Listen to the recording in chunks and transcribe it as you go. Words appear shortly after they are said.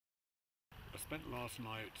spent last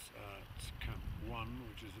night at Camp 1,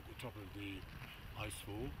 which is at the top of the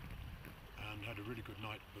icefall, and had a really good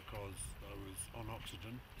night because I was on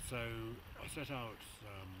oxygen. So I set out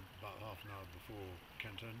about half an hour before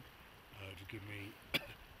Kenton to give me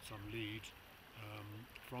some lead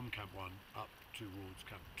from Camp 1 up towards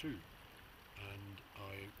Camp 2, and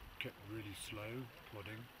I kept really slow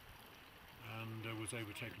plodding and was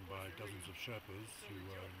overtaken by dozens of Sherpas who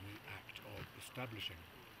were in the act of establishing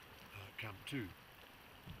Camp 2.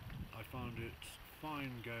 I found it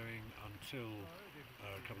fine going until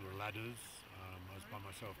a couple of ladders. I was by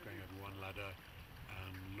myself going over one ladder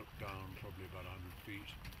and looked down probably about 100 feet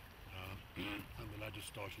and the ladder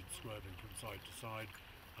started swerving from side to side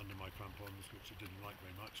under my crampons, which I didn't like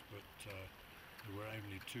very much, but there were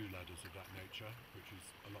only 2 ladders of that nature, which is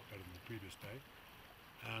a lot better than the previous day,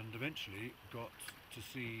 and eventually got to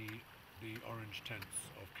see the orange tents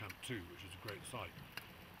of Camp 2, which is a great sight.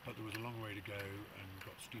 But there was a long way to go and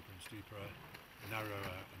got steeper and steeper,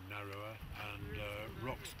 narrower and narrower, and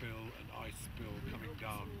rock spill and ice spill coming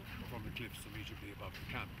down from the cliffs immediately above the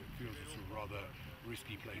camp. It feels a sort of rather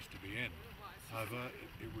risky place to be in. However,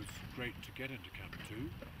 it was great to get into Camp 2,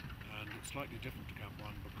 and it's slightly different to Camp 1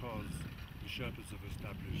 because the Sherpas have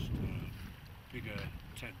established bigger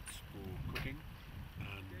tents for cooking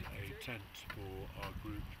and a tent for our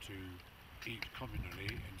group to eat communally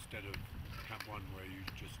instead of Camp 1 where you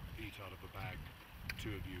just eat out of a bag, 2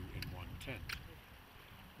 of you in one tent.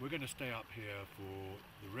 We're going to stay up here for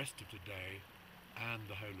the rest of today and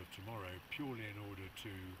the whole of tomorrow purely in order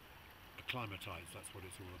to acclimatise, that's what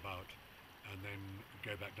it's all about, and then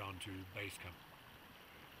go back down to base camp.